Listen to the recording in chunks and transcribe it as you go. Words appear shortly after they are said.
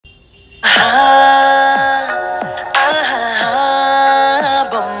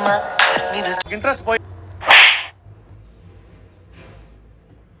Interest పోయి.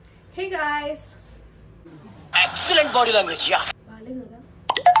 Hey guys. Excellent body language, yeah.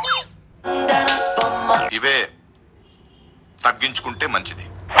 ఇవే తగ్గించుకుంటే మంచిది.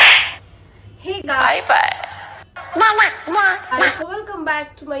 Hey guys. Bye. So welcome back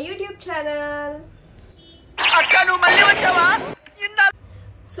to my YouTube channel.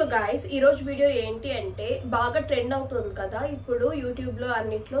 So guys ఈరోజు video ఏంటి అంటే బాగా ట్రెండ్ అవుతుంది కదా ఇప్పుడు యూట్యూబ్లో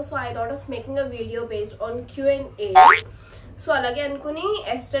అన్నిట్లో. So I thought of making a video based on Q&A. So అలాగే అనుకుని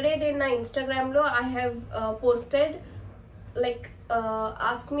ఎస్టర్డే నేను నా ఇన్స్టాగ్రామ్లో I have posted like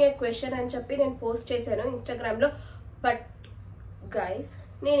ask me a question అని చెప్పి నేను పోస్ట్ చేశాను ఇన్స్టాగ్రామ్లో. బట్ గైస్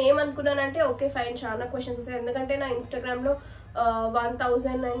నేను ఏమనుకున్నానంటే ఓకే ఫైన్ చాలా క్వశ్చన్స్ వస్తాయి, ఎందుకంటే నా ఇన్స్టాగ్రామ్లో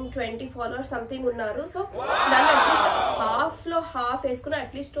 1020 ఫాలోవర్స్ సంథింగ్ ఉన్నారు. సో దాన్ని అట్లీస్ట్ హాఫ్లో హాఫ్ వేసుకుని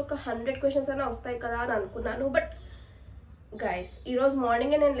అట్లీస్ట్ ఒక 100 క్వశ్చన్స్ అయినా వస్తాయి కదా అని అనుకున్నాను. బట్ గైస్ ఈరోజు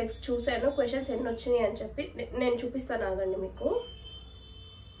మార్నింగే నేను లైక్ చూసాను క్వశ్చన్స్ ఎన్ని వచ్చినాయి అని చెప్పి. నేను చూపిస్తాను ఆగండి మీకు.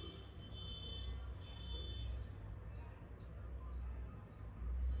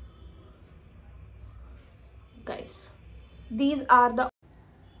 Guys these are the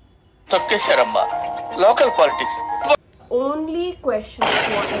తొక్కేశారమ్మా local politics. Only questions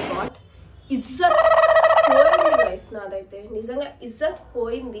what I got. ఇజ్జత్ పోయింది గైస్, నాదైతే నిజంగా ఇజ్జత్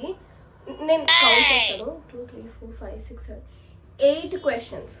పోయింది. నేను కౌంట్ చేస్తాను 2 3 4 5 6 7 8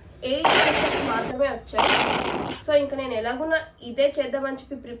 క్వశ్చన్స్ మాత్రమే వచ్చాయి. సో ఇంకా నేను ఎలాగున్నా ఇదే చేద్దామని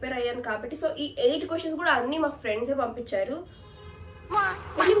చెప్పి ప్రిపేర్ అయ్యాను కాబట్టి సో ఈ 8 క్వశ్చన్స్ కూడా అన్నీ మా ఫ్రెండ్సే పంపించారు.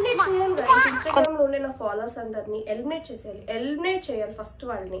 ఎలిమినేట్ చేయాలి గైస్, ఇన్స్టాగ్రామ్లో ఉండే నా ఫాలోవర్స్ అందరినీ ఎలిమినేట్ చేయాలి ఫస్ట్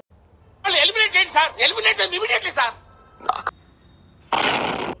వాళ్ళని.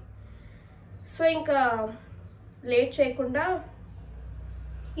 సో ఇంకా లేట్ చేయకుండా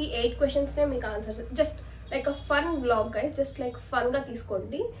ఈ 8 క్వశ్చన్స్నే మీకు answers just like a fun vlog guys, just like ఫన్గా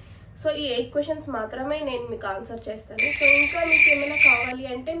తీసుకోండి. సో ఈ 8 క్వశ్చన్స్ మాత్రమే నేను మీకు ఆన్సర్ చేస్తాను. సో ఇంకా మీకు ఏమైనా కావాలి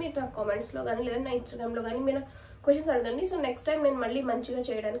అంటే మీరు నా కామెంట్స్లో కానీ లేదా నా ఇన్స్టాగ్రామ్లో కానీ మీరు క్వశ్చన్స్ అడగండి. సో నెక్స్ట్ టైం నేను మళ్ళీ మంచిగా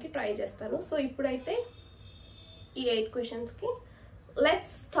చేయడానికి ట్రై చేస్తాను. సో ఇప్పుడైతే ఈ 8 క్వశ్చన్స్కి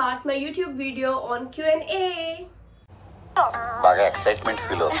let's start my YouTube video on Q&A. బాగా ఎక్సైట్మెంట్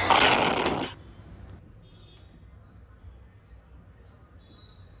ఫీల్ అవుతుంది.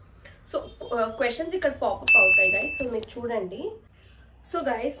 సో క్వశ్చన్స్ ఇక్కడ పాపప్ అవుతాయి గైస్, సో మీరు చూడండి. సో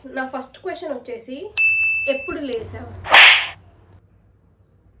గైస్ నా ఫస్ట్ క్వశ్చన్ వచ్చేసి ఎప్పుడు లేసావు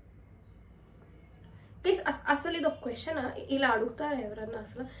గైస్. అసలు ఇది ఒక క్వశ్చన్ ఇలా అడుగుతారా ఎవరన్నా?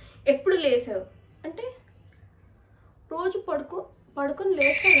 అసలు ఎప్పుడు లేసావు అంటే రోజు పడుకొని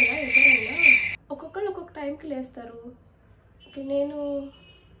లేస్తారు కదా ఎవరైనా, ఒక్కొక్కరు ఒక్కొక్క టైంకి లేస్తారు. ఓకే నేను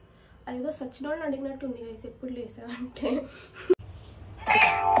అదేదో సచ్చినోళ్ళని అడిగినట్టుంది గైస్ ఎప్పుడు లేసావు అంటే.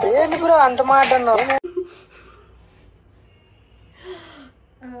 అంత మాట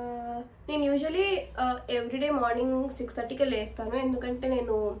నేను యూజువలీ ఎవ్రీడే మార్నింగ్ 6:30కే లేస్తాను, ఎందుకంటే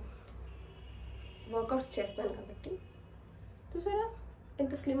నేను వర్కౌట్స్ చేస్తాను కాబట్టి. చూసారా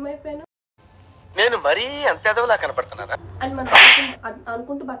ఎంత స్లిమ్ అయిపోయాను. నేను మరీ అంత ఎదవలా కనపడుతున్నారా అని మనం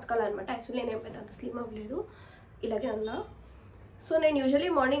అనుకుంటూ బతకాలన్నమాట. యాక్చువల్లీ నేను ఏమైతే అంత స్లిమ్ అవ్వలేదు, ఇలాగే అన్నా. సో నేను యూజువలీ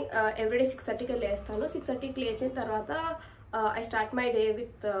మార్నింగ్ ఎవ్రీడే 6:30కే లేస్తాను. 6:30కి లేచిన తర్వాత I start my day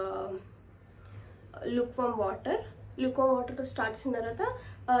with lukewarm waterతో start చేసిన తర్వాత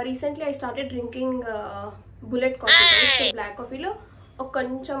recently I started drinking bullet coffee. So black కాఫీలో ఒక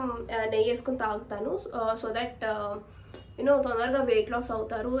కొంచెం నెయ్యి వేసుకొని తాగుతాను. సో దట్ యూనో తొందరగా వెయిట్ లాస్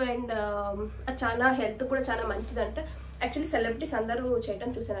అవుతారు అండ్ అది చాలా హెల్త్ కూడా చాలా మంచిదంట. యాక్చువల్లీ సెలబ్రిటీస్ అందరూ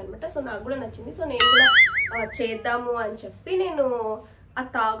చేయటం చూసాను అనమాట. సో నాకు కూడా నచ్చింది. సో నేను కూడా చేద్దాము అని చెప్పి నేను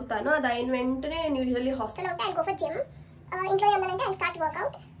అది తాగుతాను. అది అయిన వెంటనే నేను యూజువల్లీ హాస్టల్ ఉంటే ఐ గో ఫర్ జిమ్. ఇంట్లో ఏమన్నానంటే ఐ స్టార్ట్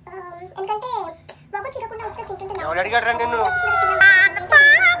వర్కౌట్. ఎందుకంటే వర్కౌట్ చేయకుండా ఉంటే తింటుంటే ఎవరు అడిగారు నిన్ను?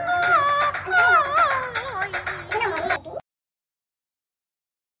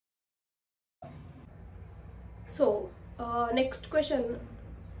 సో నెక్స్ట్ క్వశ్చన్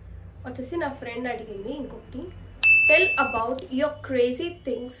వచ్చేసి నా ఫ్రెండ్ అడిగింది ఇంకొకటి. Tell about your crazy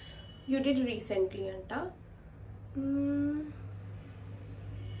things you did recently అంట.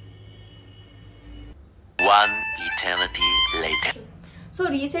 One eternity later. సో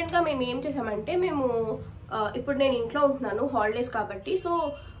రీసెంట్గా మేము ఏం చేసామంటే మేము ఇప్పుడు నేను ఇంట్లో ఉంటున్నాను హాలిడేస్ కాబట్టి. సో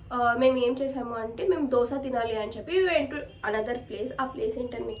మేము ఏం చేసాము అంటే మేము దోశ తినాలి అని చెప్పి వెంట అనదర్ ప్లేస్. ఆ ప్లేస్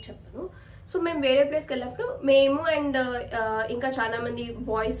ఏంటని మీకు చెప్పాను. సో మేము వేరే ప్లేస్కి వెళ్ళినప్పుడు మేము అండ్ ఇంకా చాలా మంది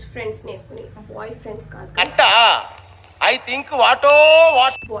బాయ్స్ ఫ్రెండ్స్ వేసుకుని, బాయ్ ఫ్రెండ్స్ కాదు I think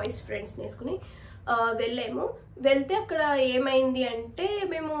బాయ్స్ ఫ్రెండ్స్ వేసుకుని వెళ్ళాము. వెళ్తే అక్కడ ఏమైంది అంటే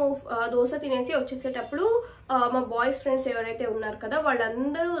మేము దోశ తినేసి వచ్చేసేటప్పుడు మా బాయ్స్ ఫ్రెండ్స్ ఎవరైతే ఉన్నారు కదా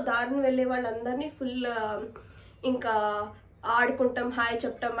వాళ్ళందరూ దారిని వెళ్ళే వాళ్ళందరినీ ఫుల్ ఇంకా ఆడుకుంటాం, హాయ్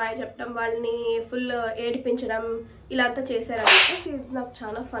చెప్పటం బాయ్ చెప్పటం, వాళ్ళని ఫుల్ ఏడిపించడం ఇలా అంతా చేశారనమాట. ఇది నాకు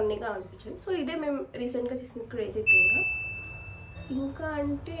చాలా ఫన్నీగా అనిపించింది. సో ఇదే మేము రీసెంట్గా చేసిన క్రేజీ థింగ్. ఇంకా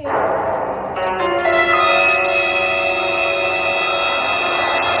అంటే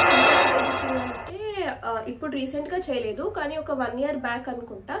ఇప్పుడు రీసెంట్గా చేయలేదు కానీ ఒక 1 year బ్యాక్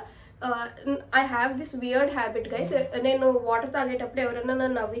అనుకుంటా. I have this weird habit guys. నేను వాటర్ తాగేటప్పుడు ఎవరైనా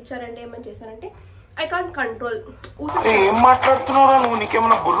నన్ను నవ్విచ్చారంటే ఏమని చేశానంటే ఐ కాంట్ కంట్రోల్.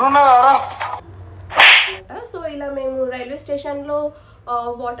 సో ఇలా మేము రైల్వే స్టేషన్లో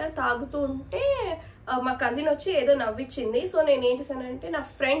వాటర్ తాగుతూ ఉంటే మా కజిన్ వచ్చి ఏదో నవ్విచ్చింది. సో నేను ఏం చేశానంటే నా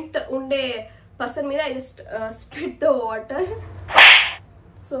ఫ్రంట్ ఉండే పర్సన్ మీద I just స్ప్రిట్ the water.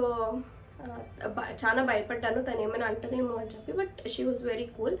 So చాలా భయపడ్డాను తను ఏమైనా అంటదేమో అని చెప్పి. But she was very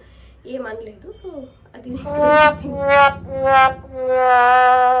cool, ఏమనలేదు. సో అది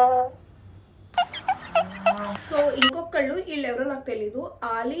సో ఇంకొకళ్ళు వీళ్ళు ఎవరో నాకు తెలీదు.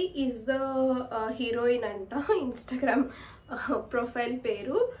 ఆలీ ఈజ్ ద హీరోయిన్ అంట, ఇన్స్టాగ్రామ్ ప్రొఫైల్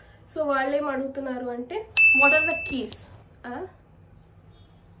పేరు. సో వాళ్ళు ఏం అడుగుతున్నారు అంటే what are the keys.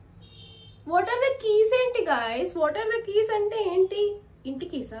 What are the keys ఏంటి guys? What are the keys అంటే ఏంటి?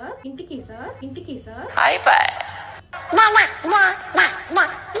 ఇంటికీసా? ఇంటికీసా? ఇంటికీసా?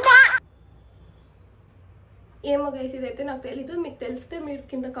 ఏమో గైస్ ఇదైతే నాకు తెలీదు. మీకు తెలిస్తే మీరు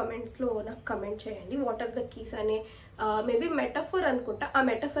కింద కమెంట్స్లో నాకు కమెంట్ చేయండి. వాట్ ఆర్ ద కీస్ అనే మేబీ మెటఫర్ అనుకుంటా. ఆ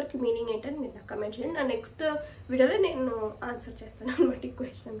మెటఫర్కి మీనింగ్ ఏంటని మీరు నాకు కమెంట్ చేయండి. నా నెక్స్ట్ వీడియోలో నేను ఆన్సర్ చేస్తాను అనమాట ఈ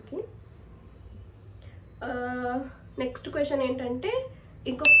క్వశ్చన్కి. నెక్స్ట్ క్వశ్చన్ ఏంటంటే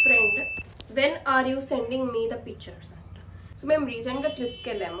ఇంకొక friend, when are you sending me the pictures అంట. సో మేము రీసెంట్గా ట్రిప్కి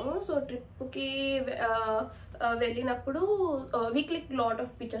వెళ్ళాము. సో ట్రిప్కి వెళ్ళినప్పుడు we click lot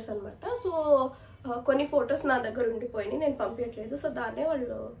of pictures అనమాట. సో కొన్ని ఫొటోస్ నా దగ్గర ఉండిపోయినాయి, నేను పంపించట్లేదు. సో దాన్నే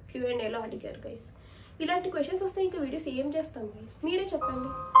వాళ్ళు Q&Aలో అడిగారు గైస్. ఇలాంటి క్వశ్చన్స్ వస్తే ఇంకా వీడియోస్ ఏం చేస్తాం గైస్, మీరే చెప్పండి.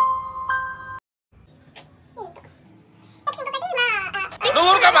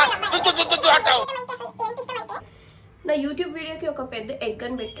 నా యూట్యూబ్ వీడియోకి ఒక పెద్ద ఎగ్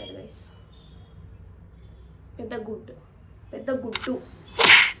అని పెట్టాడు గైస్. పెద్ద గుడ్డు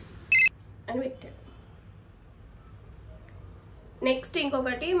అని పెట్టాడు. నెక్స్ట్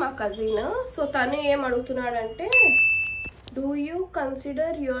ఇంకొకటి మా కజిన్. సో తను ఏం అడుగుతున్నాడంటే do you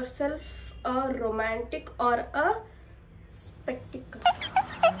consider your self a romantic are a spectacle?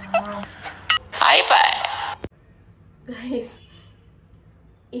 Guys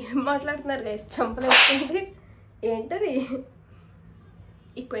ఏం మాట్లాడుతున్నారు గైస్? చంపలేస్తుంది ఏంటది?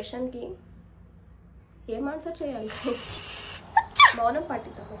 ఈ క్వశ్చన్కి ఏం ఆన్సర్ చేయాలి? మౌనం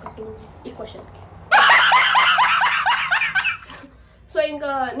పాటిద్దాం ఒకటి ఈ క్వశ్చన్కి. సో ఇంకా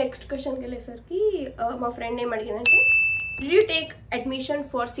నెక్స్ట్ క్వశ్చన్కి వెళ్ళేసరికి మా ఫ్రెండ్ ఏం అడిగిందంటే did you take admission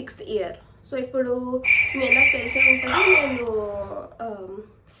for 6th year? So ఇప్పుడు మీ నాకు తెలిసే ఉంటుంది, నేను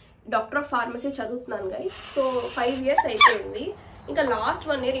డాక్టర్ ఆఫ్ ఫార్మసీ చదువుతున్నాను గైస్. సో 5 years అయిపోయింది. ఇంకా లాస్ట్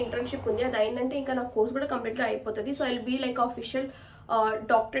 1 year ఇంటర్న్షిప్ ఉంది. అది అయిందంటే ఇంకా నా కోర్స్ కూడా కంప్లీట్గా అయిపోతుంది. So I will be like official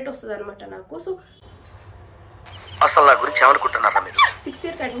doctorate వస్తుంది అనమాట నాకు. సో అసలు నా గురించి ఏమనుకుంటున్నారా మీరు? 6th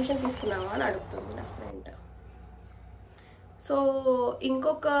yearకి అడ్మిషన్ తీసుకున్నావా అని అడుగుతుంది నా ఫ్రెండ్. సో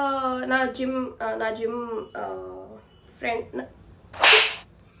ఇంకొక నా జిమ్ ఫ్రెండ్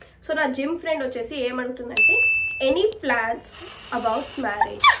సో నా జిమ్ ఫ్రెండ్ వచ్చేసి ఏమడుగుతుందంటే any plans about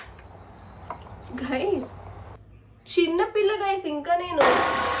marriage? Guys చిన్నపిల్ల గైస్, ఇంకా నేను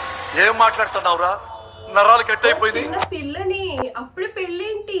ఏం మాట్లాడుతున్నావురా? నరాలు కట్ అయిపోయింది. చిన్న పిల్లని అప్పుడే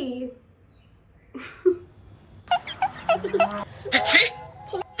పెళ్ళేంటి?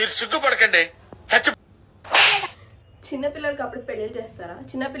 మీరు సిగ్గుపడకండి. చిన్నపిల్లలకి అప్పుడు పెళ్ళిళ్ళు చేస్తారా?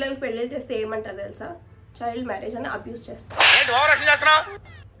 చిన్నపిల్లలకి పెళ్ళిళ్ళు చేస్తే ఏమంటారు తెలుసా? చైల్డ్ మ్యారేజ్ అని అబ్యూస్ చేస్తారు.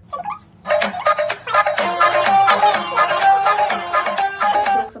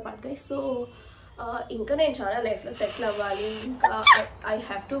 సో ఇంకా నేను చాలా లైఫ్లో సెటిల్ అవ్వాలి, ఇంకా ఐ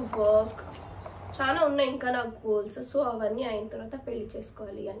హ్యావ్ టు వర్క్, చాలా ఉన్నాయి ఇంకా నా గోల్స్. సో అవన్నీ అయిన తర్వాత పెళ్లి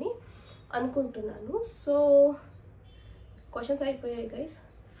చేసుకోవాలి అని అనుకుంటున్నాను. సో క్వశ్చన్స్ అయిపోయాయి గైస్.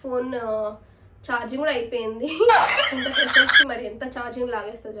 ఫోన్ ఛార్జింగ్ కూడా అయిపోయింది. ఇంత క్వశ్చన్స్కి మరి ఎంత ఛార్జింగ్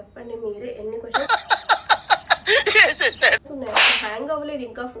లాగేస్తుందో చెప్పండి మీరే. ఎన్ని క్వశ్చన్స్ ఉన్నాయి? హ్యాంగ్ అవ్వలేదు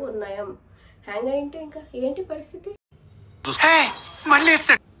ఇంకా ఫోన్. నయం హ్యాంగ్ అయింటే ఇంకా ఏంటి పరిస్థితి?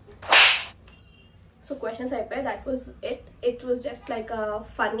 సో క్వశ్చన్స్ అయిపోయాయి. That was it was just like a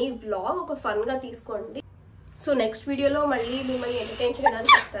funny vlog. ఒక ఫన్గా తీసుకోండి. సో నెక్స్ట్ వీడియోలో మళ్ళీ మిమ్మల్ని ఎంటర్టైన్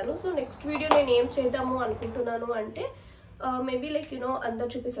చేయడానికి వస్తాను. సో నెక్స్ట్ వీడియో నేను ఏం చేద్దాము అనుకుంటున్నాను అంటే మేబీ లైక్ అందరు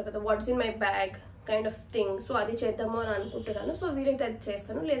చూపిస్తారు కదా what's in my bag kind of thing. So అది చేద్దాము అని అనుకుంటున్నాను. సో వీలైతే అది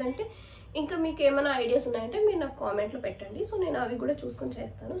చేస్తాను, లేదంటే ఇంకా మీకు ఏమైనా ఐడియాస్ ఉన్నాయంటే మీరు నాకు కామెంట్లో పెట్టండి. సో నేను అవి కూడా చూసుకొని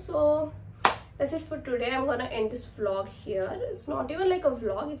చేస్తాను. So that's it for today. I'm gonna end this vlog here. It's not even like a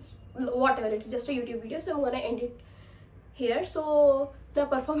vlog, it's whatever, it's just a YouTube video. So I'm gonna end it here. So నా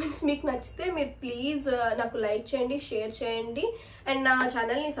performance మీకు నచ్చితే మీరు please నాకు like చేయండి, share చేయండి, and నా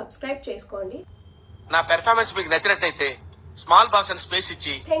ఛానల్ని subscribe చేసుకోండి. నా పెర్ఫార్మెన్స్ మీకు నచ్చినట్టయితే స్మాల్ బాస్ అని స్పేస్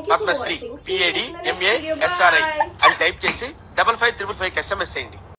ఇచ్చి పద్మశ్రీ PADMASRI అని టైప్ చేసి 5555 SMS చేయండి.